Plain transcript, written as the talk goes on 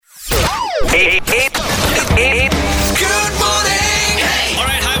Good morning. Hey. All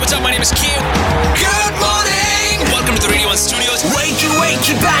right, hi, what's up? My name is Q. Good morning. Welcome to the Radio 1 Studios. Wakey,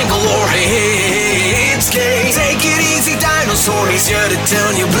 Bangalore. Hey, it's Kay. Take it easy, dinosaur. He's here to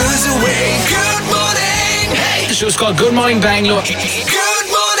turn your blues away. Good morning. Hey. The show's called Good Morning Bangalore. Good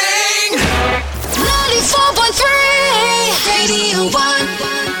morning. 94.3 Radio 1.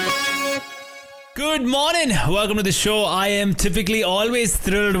 Good morning. Welcome to the show. I am typically always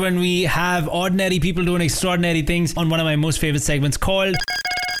thrilled when we have ordinary people doing extraordinary things on one of my most favorite segments called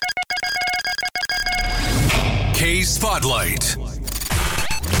K Spotlight.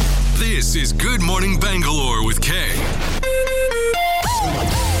 This is Good Morning Bangalore with K.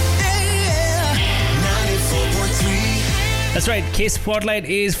 That's right. Case Spotlight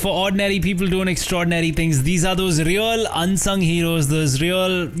is for ordinary people doing extraordinary things. These are those real unsung heroes, those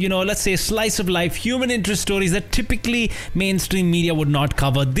real, let's say slice of life, human interest stories that typically mainstream media would not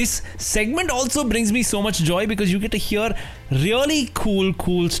cover. This segment also brings me so much joy because you get to hear really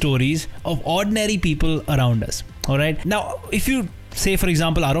cool stories of ordinary people around us. All right. Now, if you say, for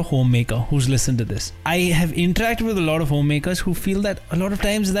example, are a homemaker who's listened to this. I have interacted with a lot of homemakers who feel that a lot of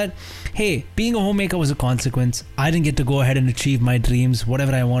times that, hey, being a homemaker was a consequence. I didn't get to go ahead and achieve my dreams,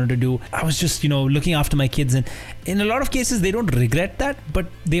 whatever I wanted to do. I was just, looking after my kids. And in a lot of cases, they don't regret that, but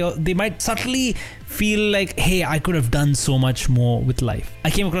they might subtly feel like, hey, I could have done so much more with life.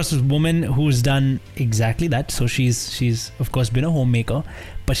 I came across this woman who's done exactly that. So she's of course been a homemaker,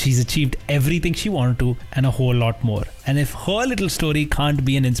 but she's achieved everything she wanted to and a whole lot more. And if her little story can't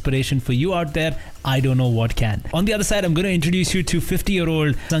be an inspiration for you out there, I don't know what can. On the other side, I'm going to introduce you to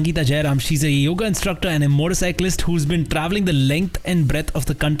 50-year-old Sangeeta Jairam. She's a yoga instructor and a motorcyclist who's been traveling the length and breadth of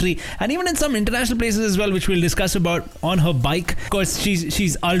the country and even in some international places as well, which we'll discuss about on her bike. Of course,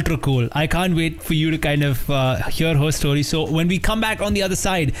 she's ultra cool. I can't wait for you to kind of hear her story. So when we come back on the other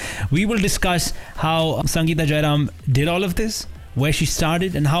side, we will discuss how Sangeeta Jairam did all of this, where she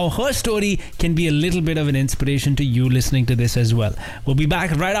started, and how her story can be a little bit of an inspiration to you listening to this as well. We'll be back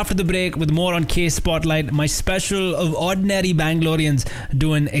right after the break with more on K Spotlight, my special of ordinary Bangaloreans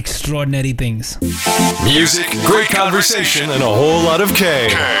doing extraordinary things. Music, great conversation, and a whole lot of K.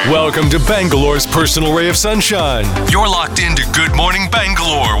 Welcome to Bangalore's personal ray of sunshine. You're locked into Good Morning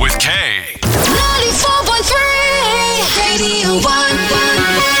Bangalore with K. 94.3 Radio 1.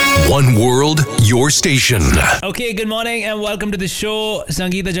 One world, your station. Okay, good morning and welcome to the show.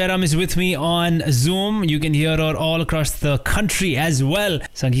 Sangeeta Jairam is with me on Zoom. You can hear her all across the country as well.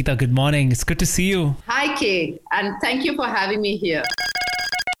 Sangeeta, good morning. It's good to see you. Hi, Kay, and thank you for having me here.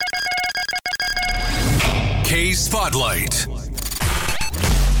 K Spotlight.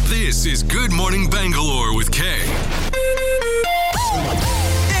 This is Good Morning Bangalore with K.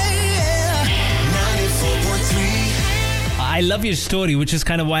 I love your story, which is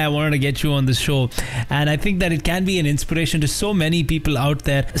kind of why I wanted to get you on the show. And I think that it can be an inspiration to so many people out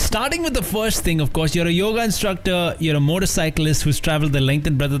there. Starting with the first thing, of course, you're a yoga instructor, you're a motorcyclist who's traveled the length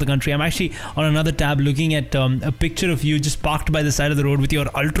and breadth of the country. I'm actually on another tab looking at a picture of you just parked by the side of the road with your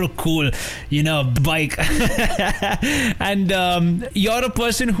ultra cool, bike. And you're a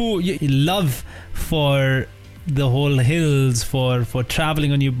person who you love for the whole hills, for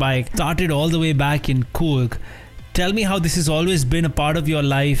traveling on your bike. Started all the way back in Coorg. Tell me how this has always been a part of your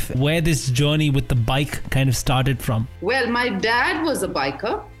life, where this journey with the bike kind of started from. Well, my dad was a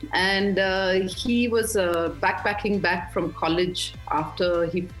biker, and he was backpacking back from college after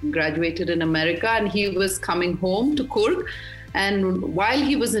he graduated in America, and he was coming home to Coorg. And while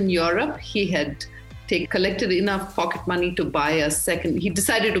he was in Europe, he had collected enough pocket money to he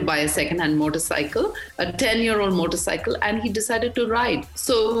decided to buy a second-hand motorcycle, a 10-year-old motorcycle, and he decided to ride.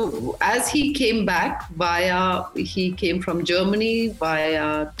 So as he came back he came from Germany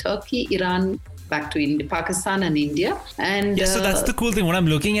via Turkey, Iran, back to Pakistan and India. And so that's the cool thing. What I'm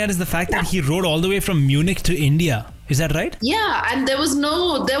looking at is the fact that he rode all the way from Munich to India. Is that right? Yeah, and there were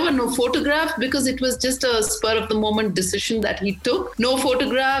no photographs because it was just a spur of the moment decision that he took. No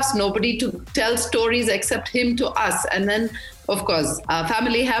photographs, nobody to tell stories except him to us. And then, of course, our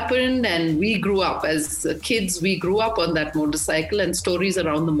family happened and we grew up. As kids, we grew up on that motorcycle and stories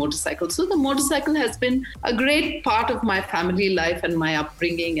around the motorcycle. So the motorcycle has been a great part of my family life and my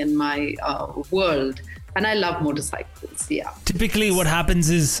upbringing and my world. And I love motorcycles, yeah. Typically what happens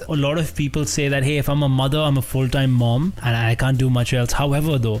is a lot of people say that, hey, if I'm a mother, I'm a full-time mom and I can't do much else.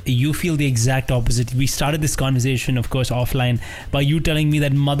 However, though, you feel the exact opposite. We started this conversation, of course, offline by you telling me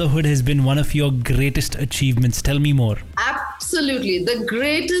that motherhood has been one of your greatest achievements. Tell me more. Absolutely. The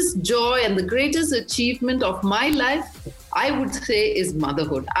greatest joy and the greatest achievement of my life, I would say, is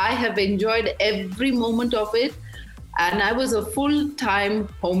motherhood. I have enjoyed every moment of it. And I was a full-time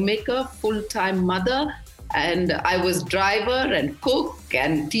homemaker, full-time mother. And I was driver and cook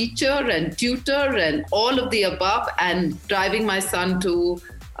and teacher and tutor and all of the above, and driving my son to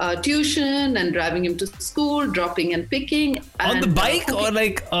tuition and driving him to school, dropping and picking. On the bike or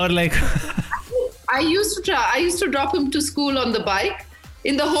like I used to drop him to school on the bike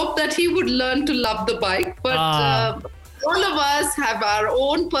in the hope that he would learn to love the bike. But all of us have our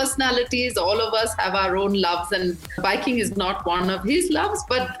own personalities. All of us have our own loves, and biking is not one of his loves.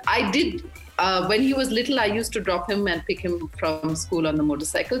 But I did. When he was little, I used to drop him and pick him from school on the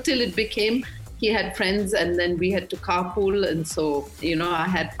motorcycle till it became he had friends, and then we had to carpool. And so, I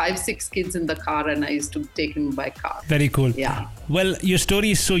had 5-6 kids in the car, and I used to take him by car. Very cool. Yeah. Well, your story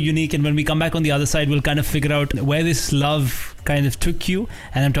is so unique, and when we come back on the other side, we'll kind of figure out where this love kind of took you.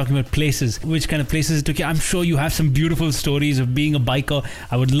 And I'm talking about places, which kind of places it took you. I'm sure you have some beautiful stories of being a biker.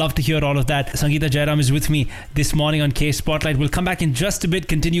 I would love to hear all of that. Sangeeta Jairam is with me this morning on K Spotlight. We'll come back in just a bit,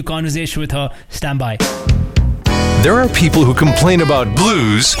 continue conversation with her. Stand by. There are people who complain about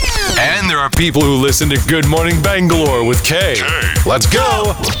blues, and there are people who listen to Good Morning Bangalore with Kay. Let's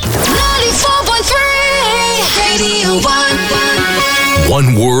go! 94.3 Radio 1.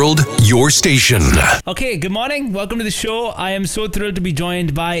 One world, your station. Okay, good morning. Welcome to the show. I am so thrilled to be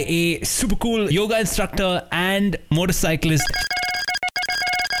joined by a super cool yoga instructor and motorcyclist.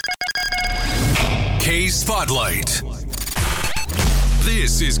 K Spotlight.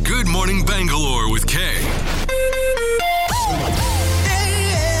 This is Good Morning Bangalore with Kay.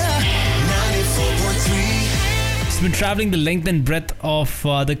 She's been traveling the length and breadth of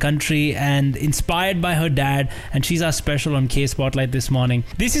the country and inspired by her dad, and she's our special on K Spotlight this morning.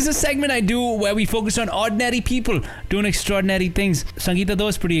 This is a segment I do where we focus on ordinary people doing extraordinary things. Sangeeta, though,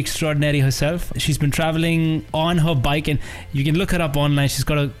 is pretty extraordinary herself. She's been traveling on her bike, and you can look her up online. She's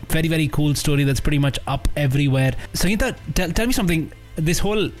got a very, very cool story that's pretty much up everywhere. Sangeeta, tell me something. This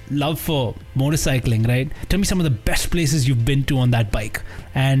whole love for motorcycling, right? Tell me some of the best places you've been to on that bike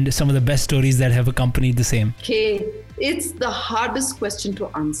and some of the best stories that have accompanied the same. Okay, it's the hardest question to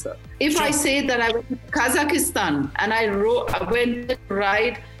answer. If I say that I went to Kazakhstan and I went to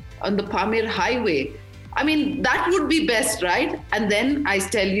ride on the Pamir Highway, I mean, that would be best, right? And then I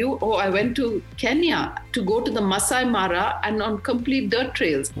tell you, I went to Kenya to go to the Masai Mara and on complete dirt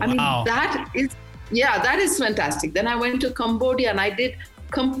trails. Wow. I mean, that is fantastic. Then I went to Cambodia and I did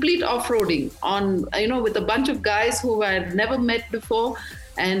complete off-roading on, with a bunch of guys who I had never met before.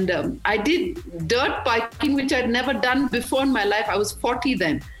 And I did dirt biking, which I'd never done before in my life. I was 40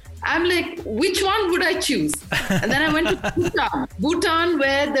 then. I'm like, which one would I choose? And then I went to Bhutan,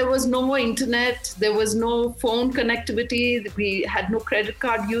 where there was no more internet. There was no phone connectivity. We had no credit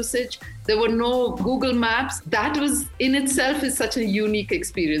card usage. There were no Google Maps. That was in itself is such a unique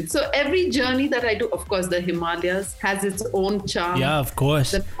experience. So every journey that I do, of course, the Himalayas has its own charm. Yeah, of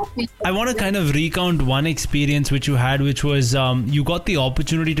course. I want to kind of recount one experience which you had, which was you got the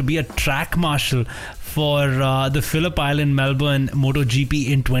opportunity to be a track marshal for the Phillip Island Melbourne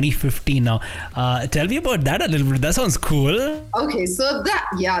MotoGP in 2015. Now, tell me about that a little bit. That sounds cool. Okay, so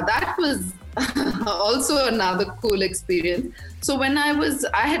that was also another cool experience. So when I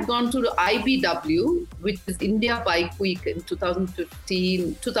had gone to the IBW, which is India Bike Week in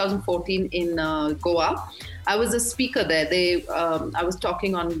 2014 in Goa. I was a speaker there. I was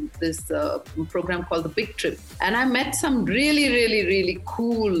talking on this program called The Big Trip. And I met some really, really, really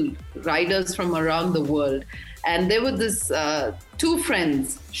cool riders from around the world. And there were this two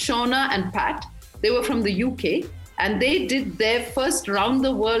friends, Shona and Pat. They were from the UK. And they did their first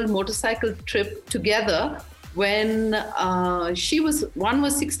round-the-world motorcycle trip together when one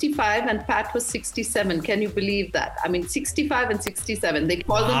was 65 and Pat was 67. Can you believe that? I mean, 65 and 67. They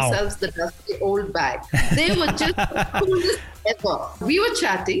call themselves the dusty old bag. They were just the coolest ever. We were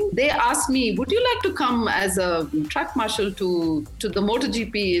chatting. They asked me, would you like to come as a track marshal to the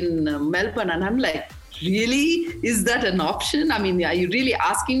MotoGP in Melbourne? And I'm like, really? Is that an option? I mean, are you really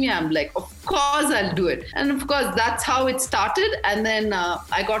asking me? I'm like, of course I'll do it. And of course, that's how it started. And then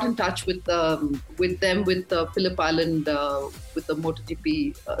I got in touch with the Phillip Island, with the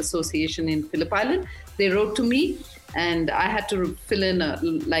MotoGP Association in Phillip Island. They wrote to me and I had to fill in,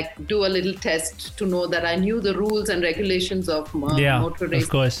 do a little test to know that I knew the rules and regulations of motor racing. Of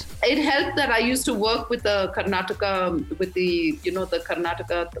course. It helped that I used to work with the Karnataka, with the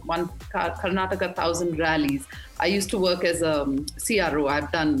Karnataka 1000 rallies. I used to work as a CRO.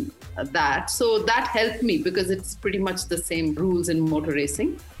 I've done that. So that helped me because it's pretty much the same rules in motor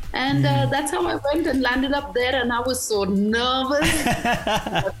racing. And that's how I went and landed up there. And I was so nervous.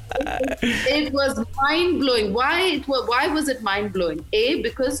 It was mind-blowing. Why was it mind-blowing?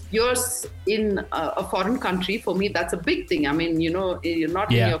 Because you're in a foreign country. For me, that's a big thing. I mean, you're not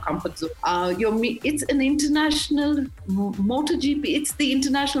in your comfort zone. It's an international MotoGP. It's the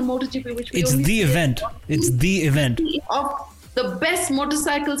international MotoGP, which it's the event. It's the event of the best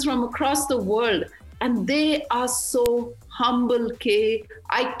motorcycles from across the world. And they are so humble, Kay.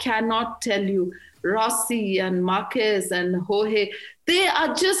 I cannot tell you. Rossi and Marquez and Jorge, they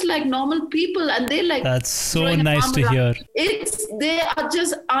are just like normal people, and they like. That's so nice to hear. They are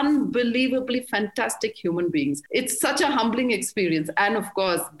just unbelievably fantastic human beings. It's such a humbling experience, and of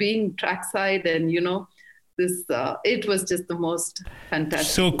course, being trackside and this, it was just the most fantastic.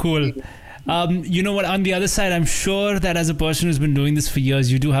 So cool. Experience. You know what? On the other side, I'm sure that as a person who's been doing this for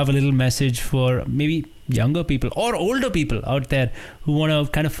years, you do have a little message for maybe younger people or older people out there who want to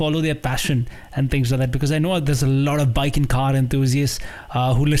kind of follow their passion and things like that. Because I know there's a lot of bike and car enthusiasts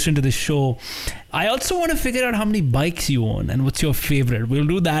who listen to this show. I also want to figure out how many bikes you own and what's your favorite. We'll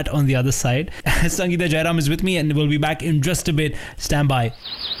do that on the other side. Sangeeta Jairam is with me and we'll be back in just a bit. Stand by.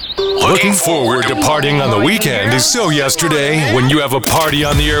 Looking forward to partying on the weekend is so yesterday when you have a party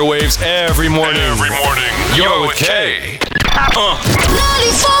on the airwaves every morning. You're with Kay.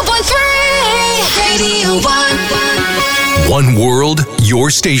 94.3 Radio 1. One world, your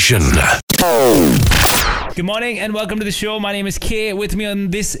station. Good morning and welcome to the show. My name is Kay. With me on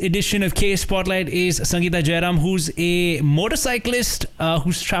this edition of K Spotlight is Sangeeta Jairam, who's a motorcyclist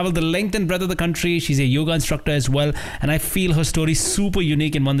who's traveled the length and breadth of the country. She's a yoga instructor as well, and I feel her story super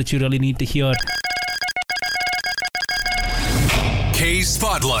unique and one that you really need to hear. K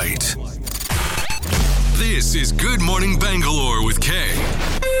Spotlight. This is Good Morning Bangalore with Kay.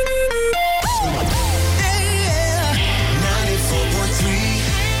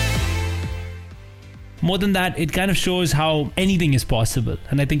 More than that, it kind of shows how anything is possible.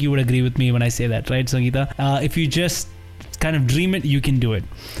 And I think you would agree with me when I say that, right, Sangeeta? If you just kind of dream it, you can do it.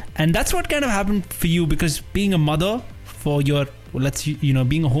 And that's what kind of happened for you, because being a mother for your,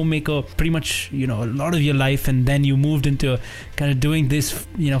 being a homemaker pretty much, a lot of your life, and then you moved into kind of doing this,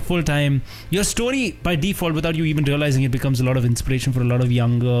 full time. Your story by default, without you even realizing it, becomes a lot of inspiration for a lot of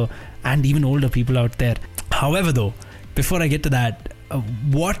younger and even older people out there. However, though, before I get to that,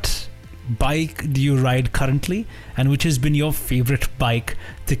 what bike do you ride currently, and which has been your favorite bike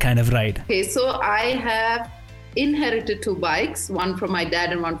to kind of ride? Okay, so I have inherited two bikes, one from my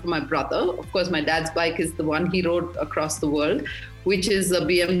dad and one from my brother. Of course, my dad's bike is the one he rode across the world, which is a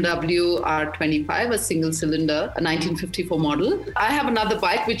BMW R25, a single cylinder, a 1954 model. I have another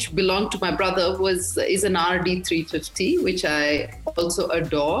bike which belonged to my brother, is an RD 350, which I also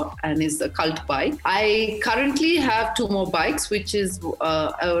adore and is a cult bike. I currently have two more bikes, which is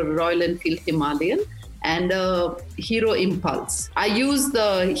a Royal Enfield Himalayan and a Hero Impulse. I use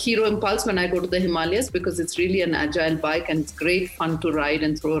the Hero Impulse when I go to the Himalayas because it's really an agile bike and it's great fun to ride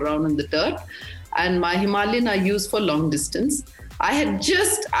and throw around in the dirt. And my Himalayan I use for long distance. I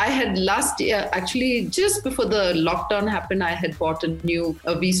had last year, actually just before the lockdown happened, I had bought a new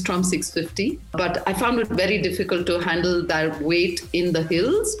V-Strom 650, but I found it very difficult to handle that weight in the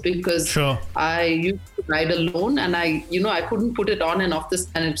hills because I used to ride alone and I couldn't put it on and off this,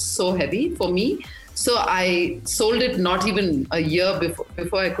 and it's so heavy for me. So I sold it not even a year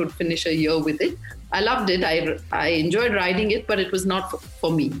before I could finish a year with it. I loved it. I enjoyed riding it, but it was not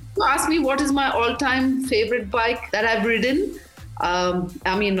for me. You ask me what is my all-time favorite bike that I've ridden?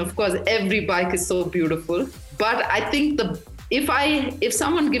 Of course, every bike is so beautiful. But I think if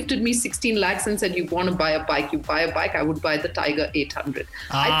someone gifted me 16 lakhs and said, you want to buy a bike, I would buy the Tiger 800.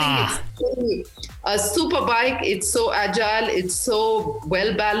 I think it's a super bike. It's so agile. It's so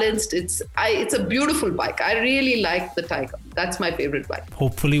well balanced. It's a beautiful bike. I really like the Tiger. That's my favorite bike.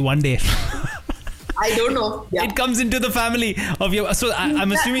 Hopefully one day. I don't know. Yeah. It comes into the family of your. So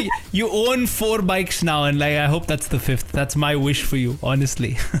I'm assuming you own 4 bikes now, and I hope that's the 5th. That's my wish for you,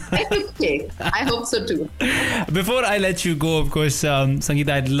 honestly. Okay, I hope so too. Before I let you go, of course,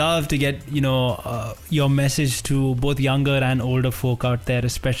 Sangeeta, I'd love to get your message to both younger and older folk out there,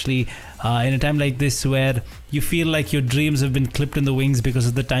 especially in a time like this where you feel like your dreams have been clipped in the wings because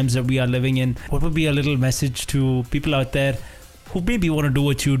of the times that we are living in. What would be a little message to people out there who maybe want to do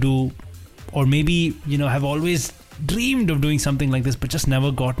what you do? Or maybe, have always dreamed of doing something like this, but just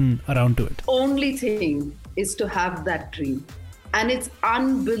never gotten around to it. Only thing is to have that dream. And it's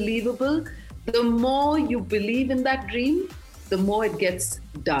unbelievable. The more you believe in that dream, the more it gets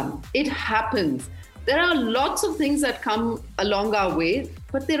done. It happens. There are lots of things that come along our way,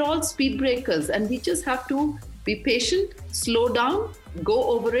 but they're all speed breakers. And we just have to be patient, slow down, go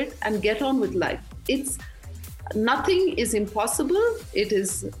over it and get on with life. Nothing is impossible. It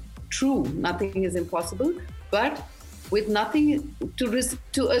is true. Nothing is impossible. But with nothing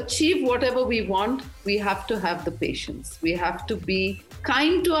to achieve whatever we want, we have to have the patience. We have to be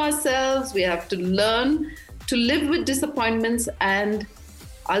kind to ourselves. We have to learn to live with disappointments and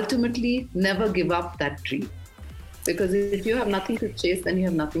ultimately never give up that dream. Because if you have nothing to chase, then you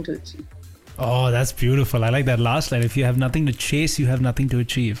have nothing to achieve. Oh, that's beautiful. I like that last line. If you have nothing to chase, you have nothing to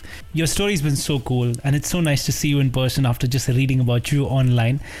achieve. Your story's been so cool, and it's so nice to see you in person after just reading about you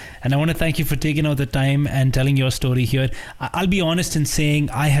online. And I want to thank you for taking out the time and telling your story here. I'll be honest in saying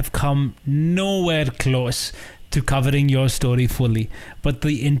I have come nowhere close to covering your story fully, but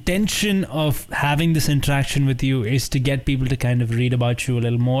the intention of having this interaction with you is to get people to kind of read about you a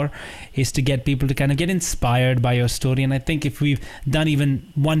little more, is to get people to kind of get inspired by your story. And I think if we've done even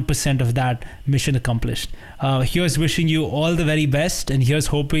 1% of that, mission accomplished. Here's wishing you all the very best, and here's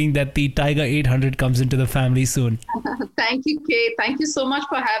hoping that the Tiger 800 comes into the family soon. Thank you, Kay. Thank you so much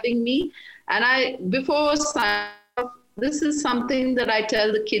for having me. And before sign off, this is something that I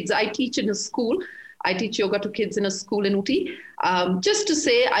tell the kids. I teach in a school. I teach yoga to kids in a school in Ooty. Just to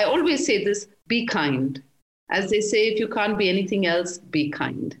say, I always say this, be kind. As they say, if you can't be anything else, be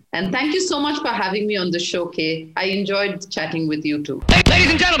kind. And thank you so much for having me on the show, Kay. I enjoyed chatting with you too.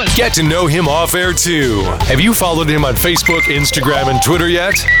 Ladies and gentlemen, Get to know him off air too. Have you followed him on Facebook, Instagram, and Twitter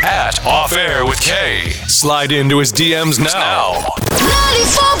yet? At Off Air with Kay. Slide into his DMs now.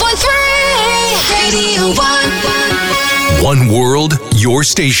 94.3 Radio 1. One World, your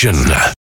station.